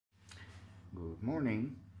Good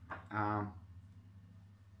morning. I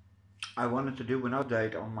wanted to do an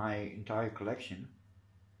update on my entire collection,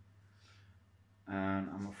 and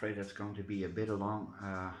I'm afraid that's going to be a bit of a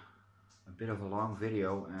long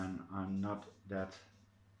video, and I'm not that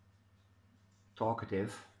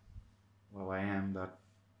talkative. Well, I am, but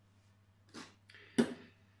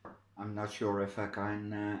I'm not sure if I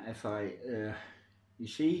can. You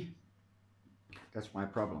see, that's my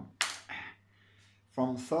problem.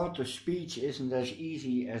 From thought to speech isn't as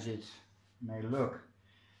easy as it may look.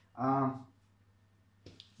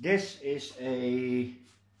 This is a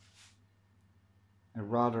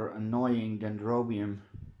rather annoying Dendrobium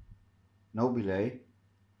nobile,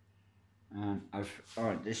 and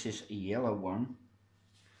this is a yellow one,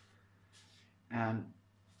 and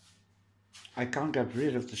I can't get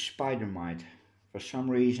rid of the spider mite. For some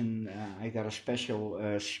reason I got a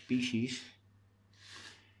special species,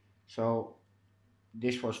 so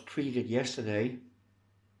this was treated yesterday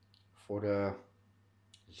for the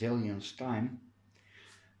zillionth time.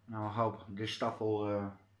 Now I hope this stuff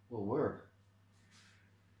will work.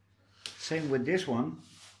 Same with this one.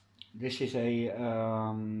 This is a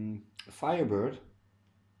Firebird.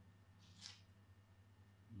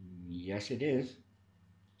 Yes, it is.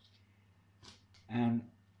 And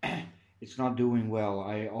it's not doing well.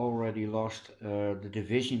 I already lost the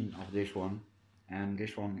division of this one, and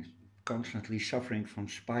this one is constantly suffering from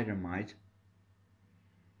spider mite.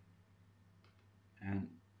 And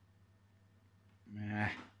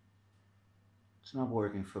it's not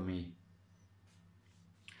working for me.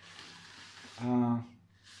 Oh,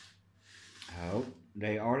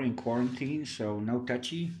 they are in quarantine, so no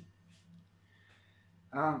touchy.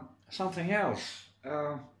 Something else.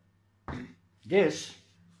 This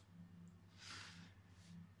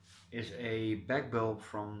is a back bulb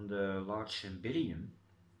from the large Cymbidium,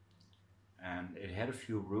 and it had a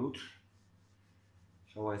few roots.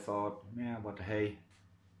 So I thought, yeah, what the hey,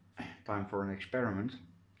 time for an experiment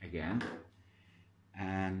again.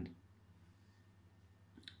 And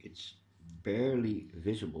it's barely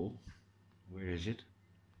visible. Where is it?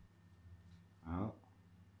 Oh.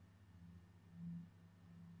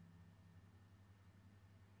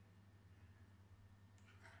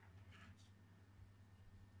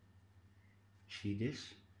 See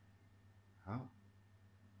this? Oh.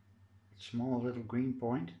 Small little green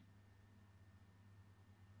point.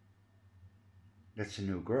 That's a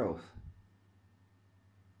new growth.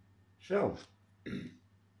 So,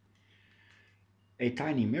 a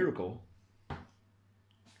tiny miracle.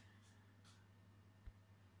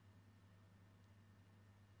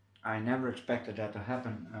 I never expected that to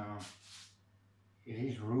happen. It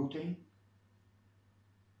is rooting,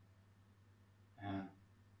 and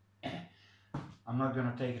I'm not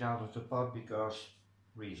gonna take it out of the pot because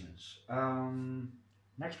reasons.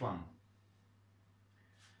 Next one.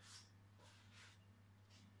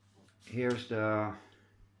 Here's the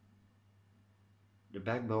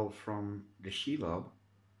back bulb from the Shelob,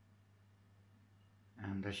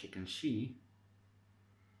 and as you can see,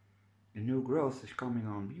 the new growth is coming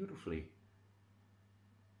on beautifully.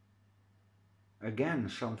 Again,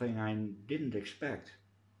 something I didn't expect.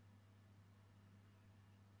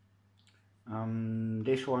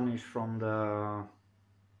 This one is from the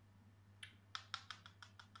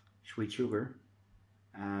Sweet Sugar,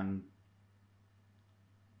 and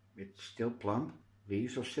it's still plump.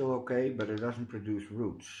 Leaves are still okay, but it doesn't produce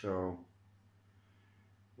roots, so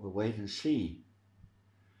we'll wait and see.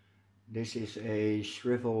 This is a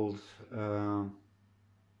shriveled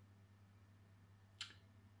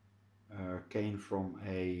cane from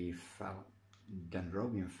a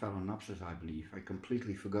Dendrobium phalaenopsis, I believe. I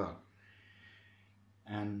completely forgot.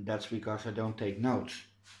 And that's because I don't take notes.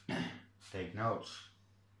 Take notes.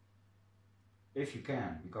 If you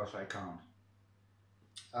can, because I can't.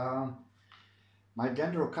 My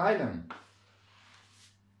Dendrochilum.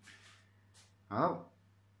 Oh.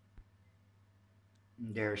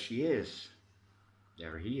 There she is.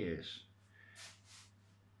 There he is.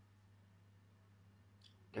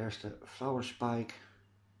 There's the flower spike,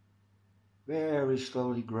 very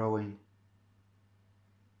slowly growing,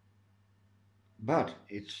 but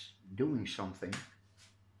it's doing something.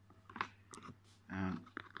 And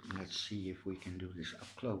let's see if we can do this up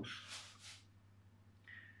close.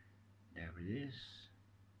 There it is.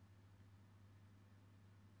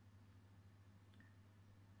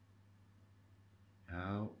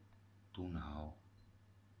 Oh, do now.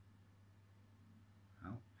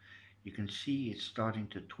 Oh, you can see it's starting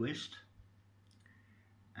to twist,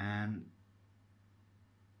 and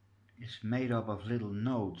it's made up of little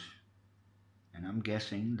nodes, and I'm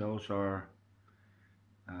guessing those are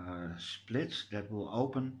splits that will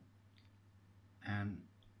open and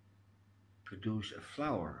produce a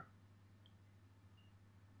flower.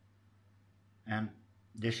 And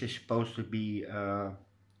this is supposed to be to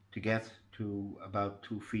get to about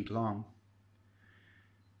 2 feet long,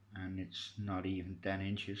 and it's not even 10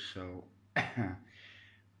 inches, so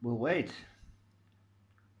we'll wait.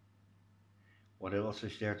 What else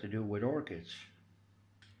is there to do with orchids?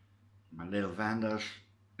 My little vandas,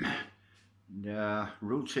 the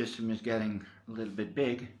root system is getting a little bit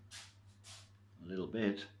big, a little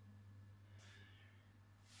bit.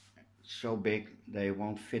 It's so big they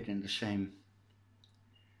won't fit in the same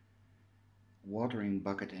watering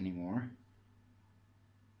bucket anymore.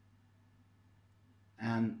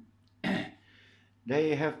 And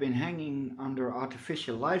they have been hanging under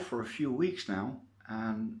artificial light for a few weeks now,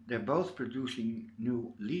 and they're both producing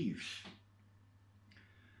new leaves.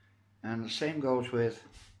 And the same goes with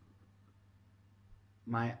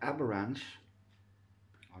my aberrants,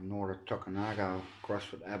 or Northern Tokunaga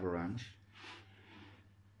crossed with aberrants.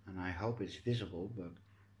 And I hope it's visible, but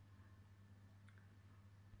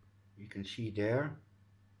you can see there,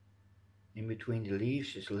 in between the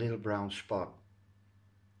leaves is a little brown spot.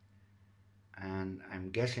 And I'm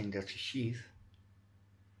guessing that's a sheath.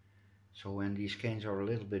 So when these canes are a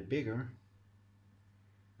little bit bigger,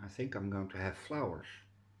 I think I'm going to have flowers.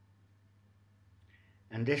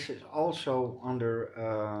 And this is also under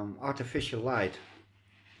artificial light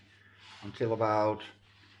until about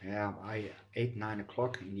 8-9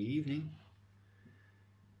 o'clock in the evening.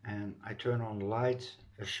 And I turn on the light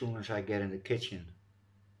as soon as I get in the kitchen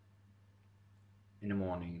in the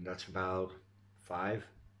morning. That's about 5.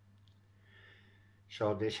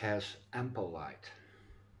 So this has ample light.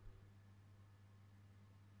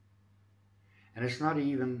 And it's not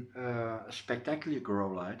even a spectacular grow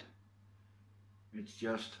light. It's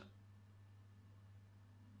just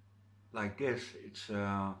like this. It's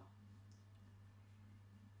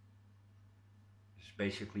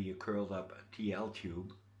basically a curled up TL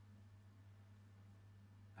tube,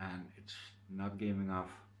 and it's not giving off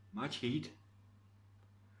much heat.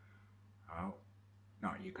 Oh,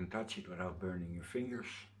 no, you can touch it without burning your fingers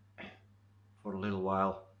for a little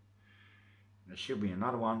while. There should be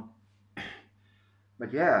another one.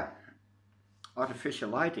 But yeah, artificial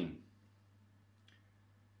lighting.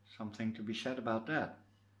 Something to be said about that.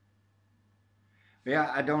 But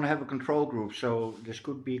yeah, I don't have a control group, so this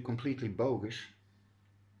could be completely bogus.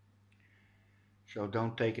 So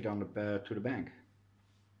don't take it on the to the bank.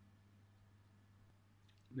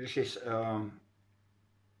 This is a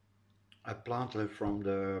plantlet from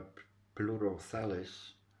the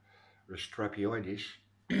Pleurophthalus strapioides,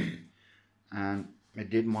 and it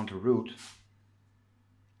didn't want to root,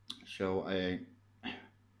 so I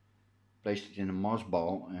placed it in a moss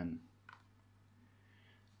ball and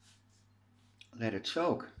let it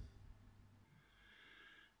soak.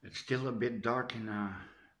 It's still a bit dark in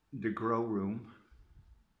the grow room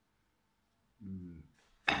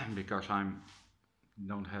because I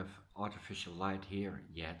don't have artificial light here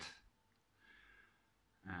yet.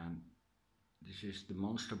 And this is the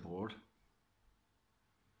monster board.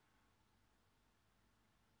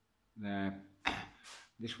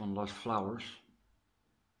 This one lost flowers.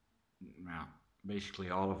 Now, basically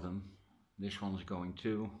all of them. This one's going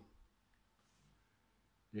too.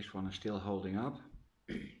 This one is still holding up.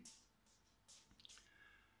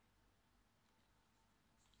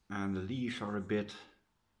 And the leaves are a bit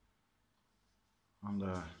on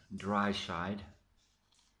the dry side.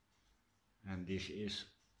 And this is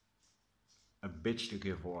a bitch to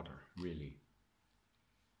give water, really.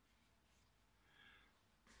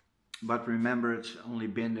 But remember, it's only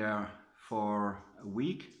been there for a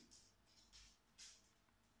week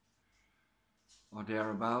or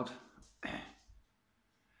thereabout.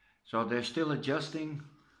 So they're still adjusting.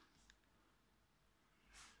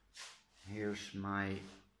 Here's my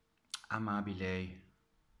amabile,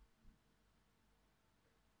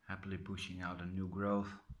 happily pushing out a new growth.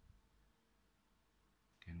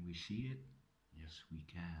 Can we see it? Yes, we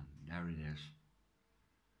can. There it is.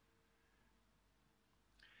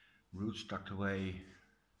 Roots tucked away,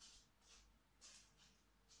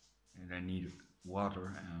 and I need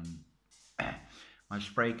water, and my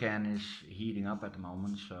spray can is heating up at the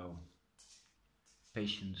moment, so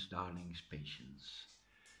patience, darlings, patience.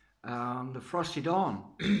 The Frosty Dawn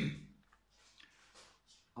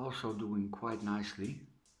also doing quite nicely,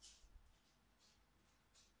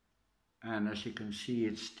 and as you can see,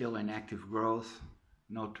 it's still in active growth,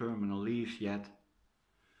 no terminal leaves yet.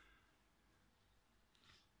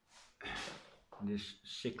 This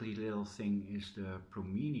sickly little thing is the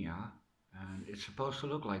Promenia, and it's supposed to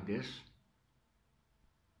look like this.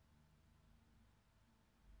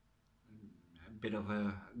 bit of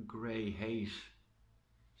a grey haze,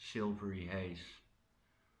 silvery haze.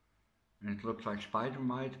 And it looks like spider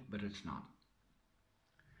mite, but it's not.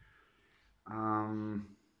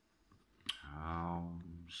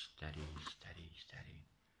 Steady, steady, steady.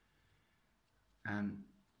 And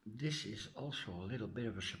this is also a little bit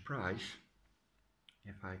of a surprise,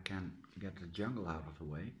 if I can get the jungle out of the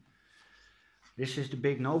way. This is the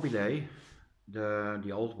big nobile,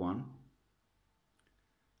 the old one,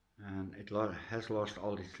 and it has lost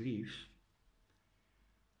all its leaves.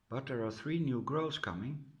 But there are 3 new growths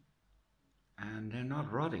coming, and they're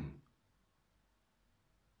not rotting.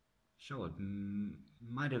 So it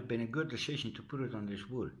might have been a good decision to put it on this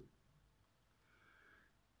wood.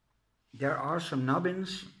 There are some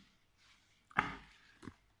nubbins.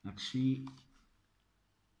 Let's see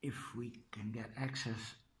if we can get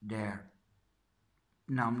access there.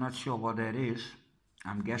 Now I'm not sure what that is.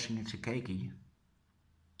 I'm guessing it's a keiki.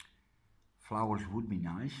 Flowers would be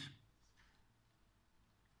nice.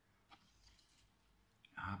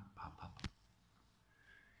 Up.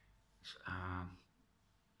 It's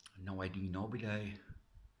no ID nobile.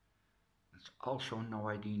 It's also no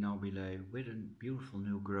ID nobile with a beautiful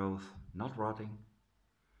new growth, not rotting.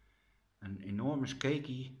 An enormous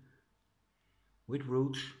keiki with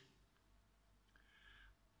roots.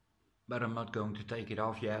 But I'm not going to take it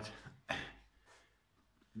off yet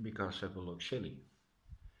because that will look silly.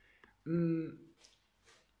 The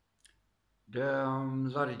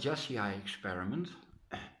Loddigesii experiment,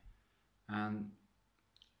 and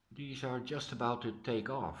these are just about to take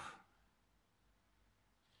off.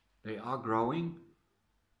 They are growing,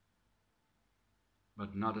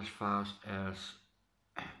 but not as fast as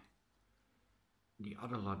the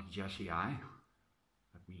other Loddigesii.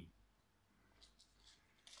 Let me...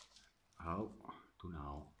 Oh, to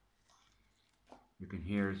now. You can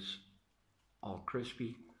hear it's all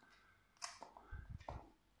crispy.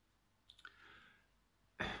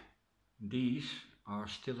 These are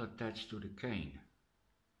still attached to the cane.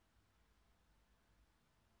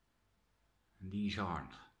 And these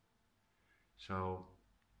aren't. So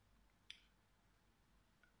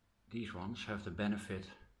these ones have the benefit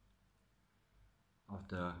of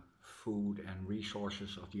the food and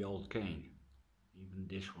resources of the old cane. Even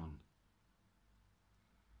this one.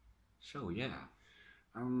 So yeah,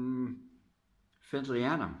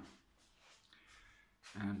 Fiddleyanum,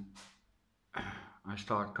 and I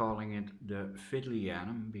start calling it the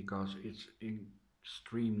Fiddleyanum because it's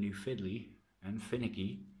extremely fiddly and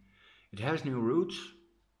finicky. It has new roots.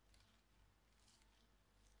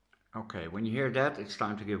 Okay, when you hear that, it's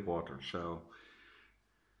time to give water. So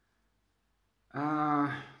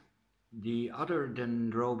the other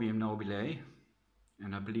Dendrobium nobile,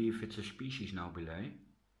 and I believe it's a species nobile,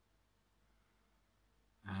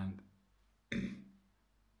 and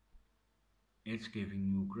it's giving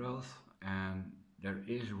new growth, and there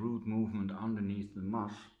is root movement underneath the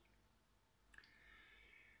moss.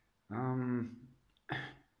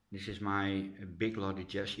 This is my big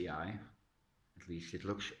Loddigesii. At least it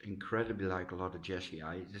looks incredibly like a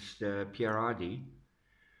Loddigesii. This is the Pierardi,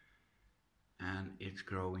 and it's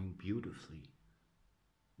growing beautifully.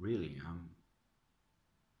 Really, I'm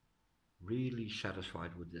really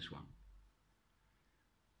satisfied with this one.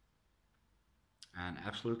 And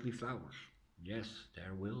absolutely flowers. Yes,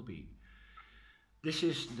 there will be. This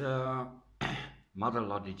is the mother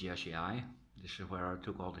Loddigesii. This is where I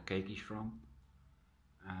took all the keikis from.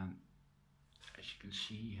 And as you can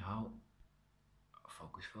see how,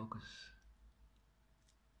 focus.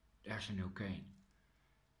 There's a new cane.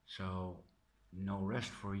 So no rest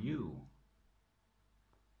for you.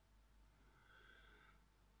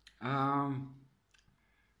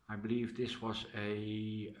 I believe this was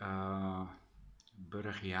a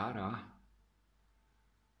Bergiara,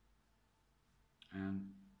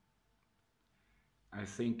 and I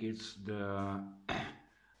think it's the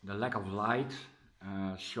lack of light,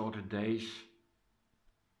 shorter days,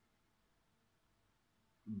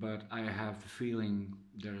 but I have the feeling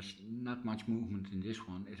there's not much movement in this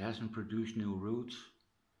one. It hasn't produced new roots,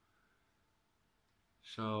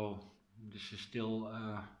 so this is still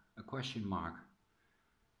a question mark.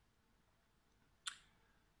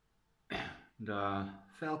 The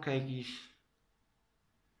fell keikis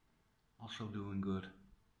also doing good.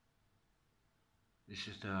 This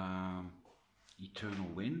is the Eternal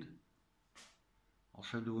Wind,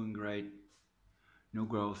 also doing great. New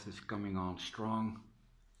growth is coming on strong.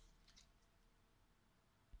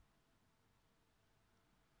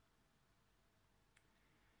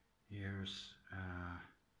 Here's,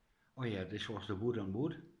 oh yeah, this was the wood on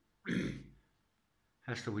wood.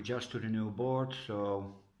 Has to adjust to the new board,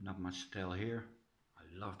 so not much to tell here. I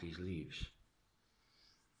love these leaves.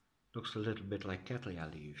 Looks a little bit like cattleya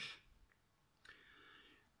leaves.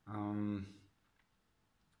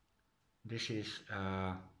 This is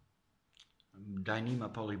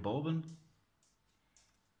Dyneema polybulbon,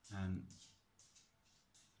 and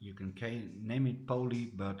you can name it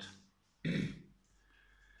poly, but it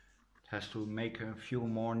has to make a few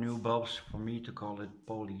more new bulbs for me to call it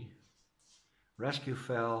poly. Rescue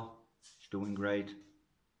Fel is doing great.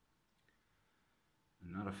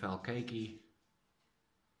 Another Fel cakey.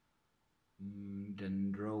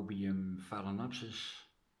 Dendrobium phalaenopsis.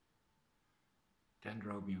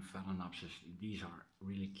 Dendrobium phalaenopsis. These are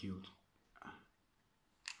really cute.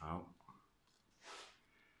 Oh.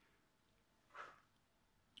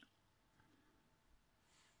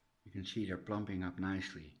 You can see they're plumping up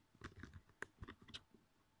nicely.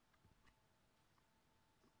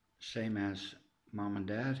 Same as mom and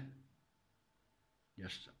dad,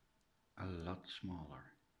 just a lot smaller.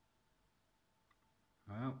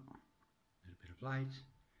 Well, a little bit of light.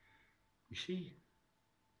 You see?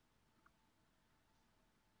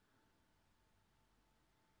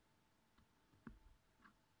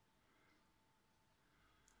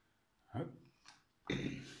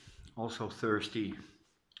 Also thirsty.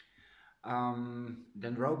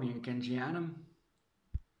 Dendrobium kensianum,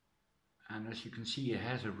 and as you can see, it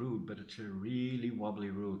has a root, but it's a really wobbly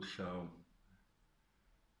root, so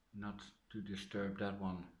not to disturb that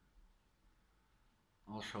one.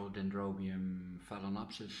 Also Dendrobium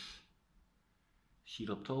phalaenopsis,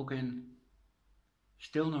 Coeloptolkin,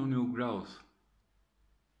 still no new growth,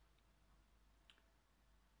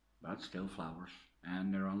 but still flowers,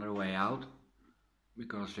 and they're on their way out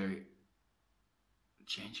because they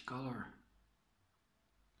change color.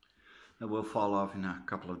 That will fall off in a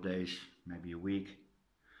couple of days, maybe a week.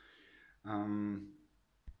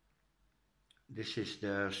 This is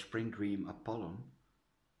the Spring Dream Apollon,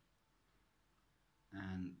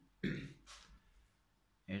 and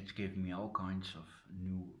it's giving me all kinds of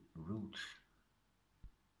new roots.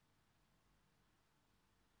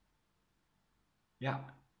 Yeah,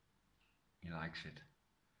 he likes it.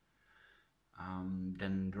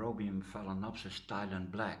 Dendrobium phalaenopsis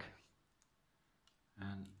Thailand Black,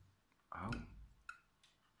 and oh,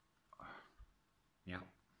 yeah,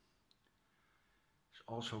 it's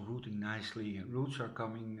also rooting nicely. Roots are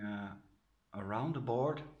coming around the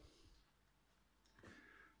board.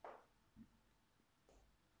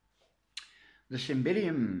 The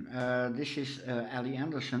Cymbidium, this is Ellie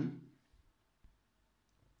Anderson.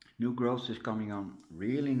 New growth is coming on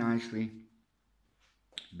really nicely,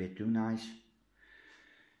 a bit too nice.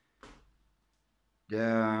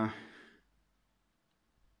 The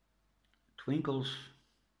Twinkles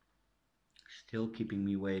still keeping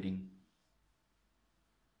me waiting.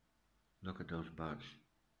 Look at those buds.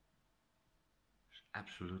 It's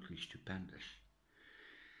absolutely stupendous.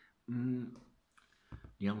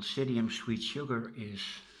 The Oncidium Sweet Sugar is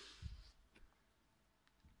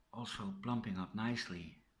also plumping up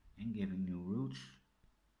nicely and giving new roots,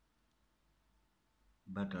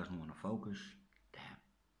 but doesn't want to focus. Damn.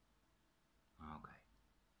 Okay.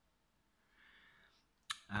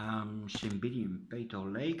 Cymbidium Peto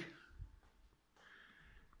Lake.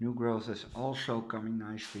 New growth is also coming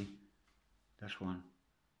nicely. This one.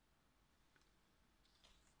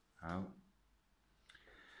 Oh.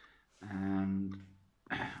 And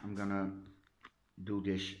I'm gonna do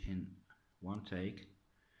this in one take.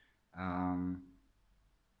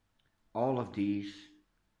 All of these,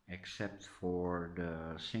 except for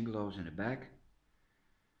the Singelos in the back,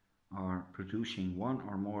 are producing one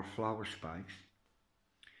or more flower spikes,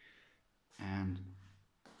 and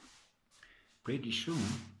pretty soon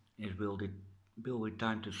it will be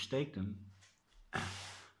time to stake them,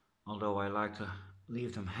 although I like to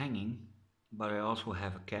leave them hanging, but I also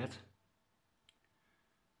have a cat,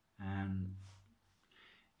 and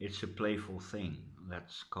it's a playful thing,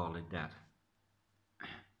 let's call it that.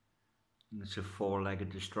 It's a four-legged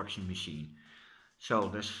destruction machine. So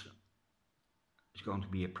this is going to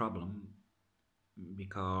be a problem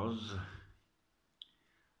because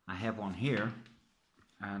I have one here,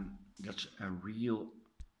 and that's a real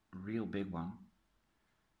big one.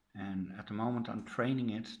 And at the moment I'm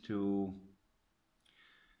training it to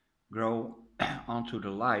grow onto the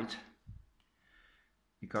light,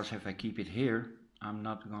 because if I keep it here, I'm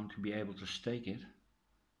not going to be able to stake it.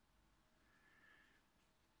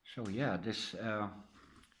 So yeah, this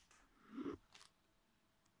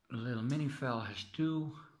little mini Fel has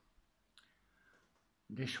two.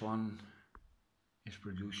 This one is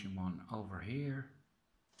producing one over here.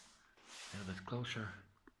 A little bit closer.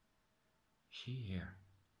 See here.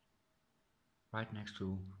 Right next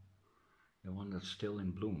to the one that's still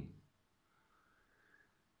in bloom.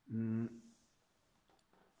 Mm,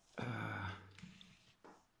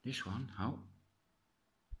 this one, how?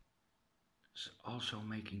 It's also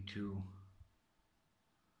making two.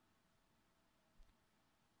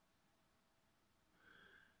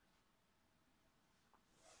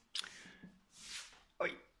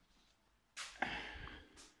 Oi.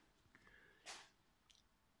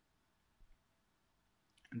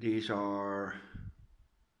 These are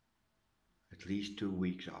at least 2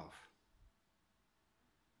 weeks off.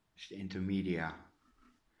 It's the intermedia.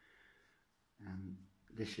 And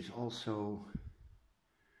this is also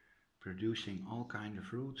producing all kinds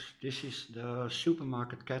of roots. This is the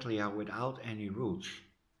supermarket Cattleya without any roots.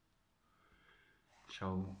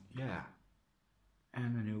 So yeah,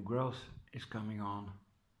 and a new growth is coming on.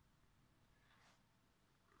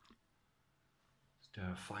 It's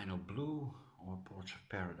the final blue or Ports of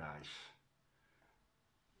Paradise.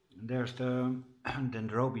 And there's the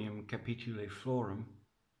Dendrobium capituliflorum,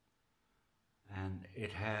 and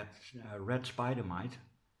it had red spider mite.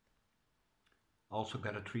 Also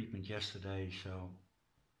got a treatment yesterday, so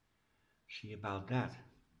see about that.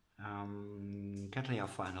 Cattleya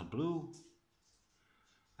final blue.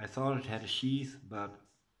 I thought it had a sheath, but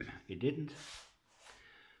it didn't.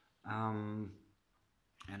 And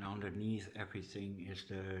underneath everything is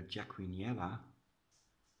the Jaquiniella,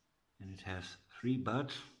 and it has 3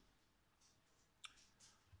 buds,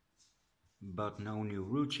 but no new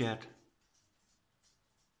roots yet.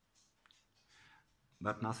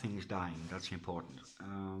 But nothing is dying, that's important.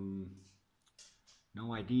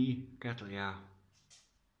 No ID, Cattleya,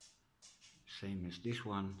 same as this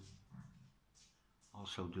one,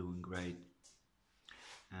 also doing great.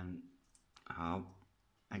 And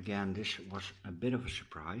again, this was a bit of a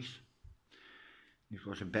surprise. This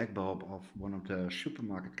was a back bulb of one of the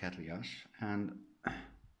supermarket Cattleyas, and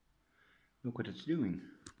look what it's doing.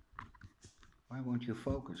 Why won't you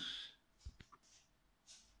focus?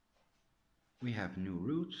 We have new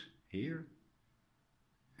roots here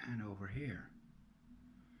and over here.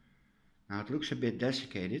 Now it looks a bit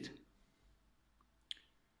desiccated,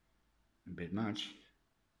 a bit much,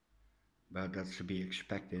 but that's to be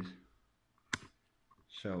expected.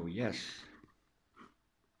 So yes,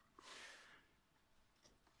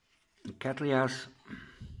 the Cattleyas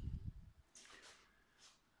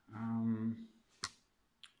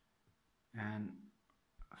and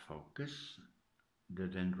focus the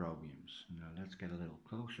Dendrobiums. Now let's get a little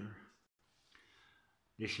closer.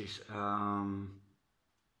 This is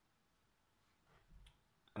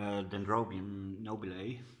Dendrobium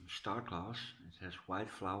nobile, star class. It has white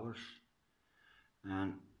flowers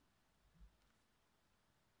and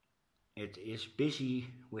it is busy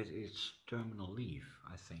with its terminal leaf,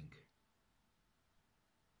 I think.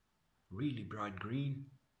 Really bright green.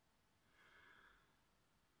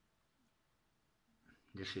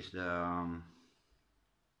 This is the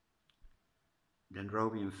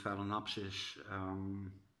Dendrobium phalaenopsis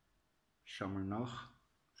summer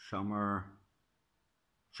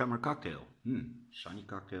cocktail. Sunny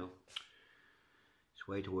cocktail. It's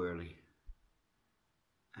way too early.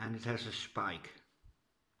 And it has a spike,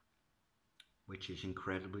 which is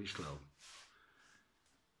incredibly slow.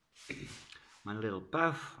 My little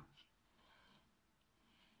puff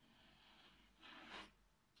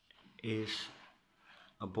is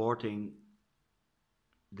aborting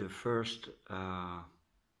the first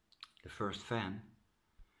fan.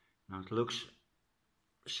 Now it looks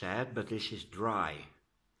sad, but this is dry.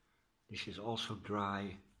 This is also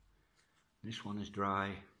dry. This one is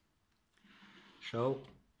dry. So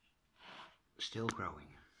still growing.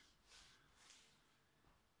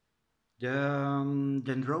 The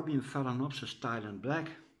Dendrobium phalaenopsis Thailand Black,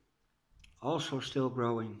 also still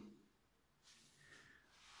growing.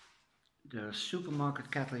 The supermarket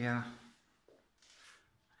Cattleya,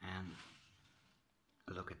 and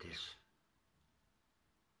look at this.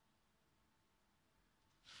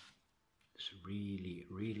 It's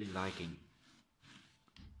really liking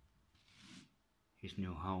his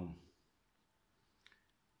new home.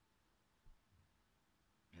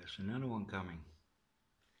 There's another one coming.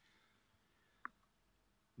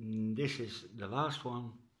 This is the last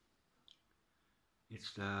one.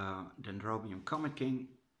 It's the Dendrobium Comet King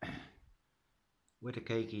with a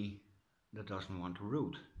keiki that doesn't want to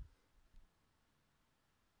root.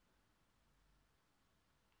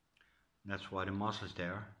 That's why the moss is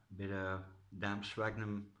there. A bit of damp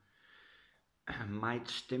sphagnum might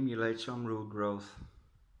stimulate some root growth,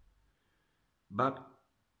 but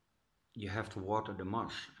you have to water the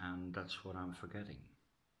moss, and that's what I'm forgetting.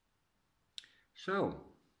 So,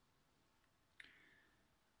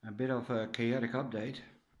 a bit of a chaotic update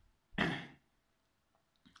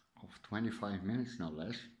of 25 minutes, no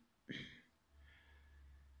less.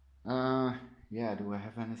 Uh, yeah, do I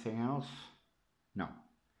have anything else? No.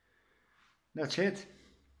 That's it.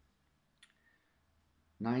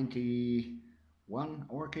 91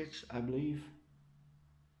 orchids, I believe.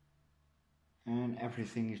 And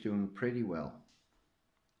everything is doing pretty well.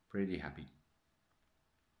 Pretty happy.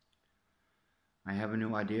 I have a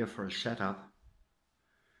new idea for a setup,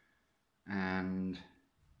 and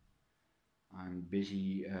I'm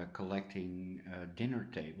busy collecting dinner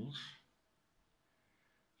tables.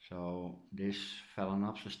 So this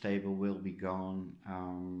Phalaenopsis table will be gone.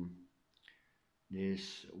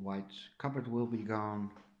 This white cupboard will be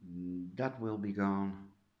gone. That will be gone.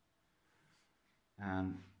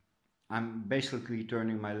 And I'm basically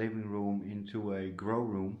turning my living room into a grow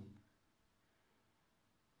room.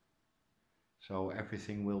 So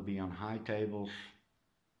everything will be on high tables.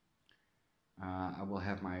 I will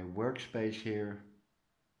have my workspace here.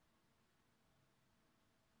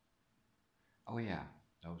 Oh yeah,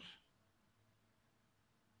 those,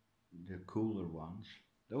 the cooler ones.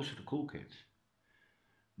 Those are the cool kids.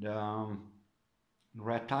 The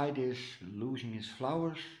red tide is losing his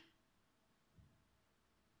flowers,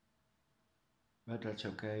 but that's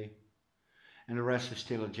okay. And the rest is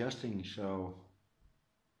still adjusting, so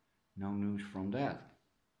no news from that.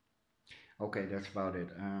 Okay, that's about it.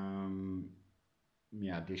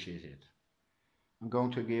 Yeah, this is it. I'm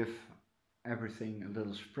going to give everything a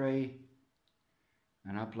little spray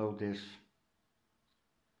and upload this.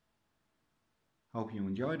 Hope you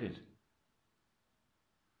enjoyed it.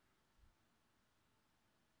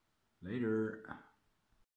 Later.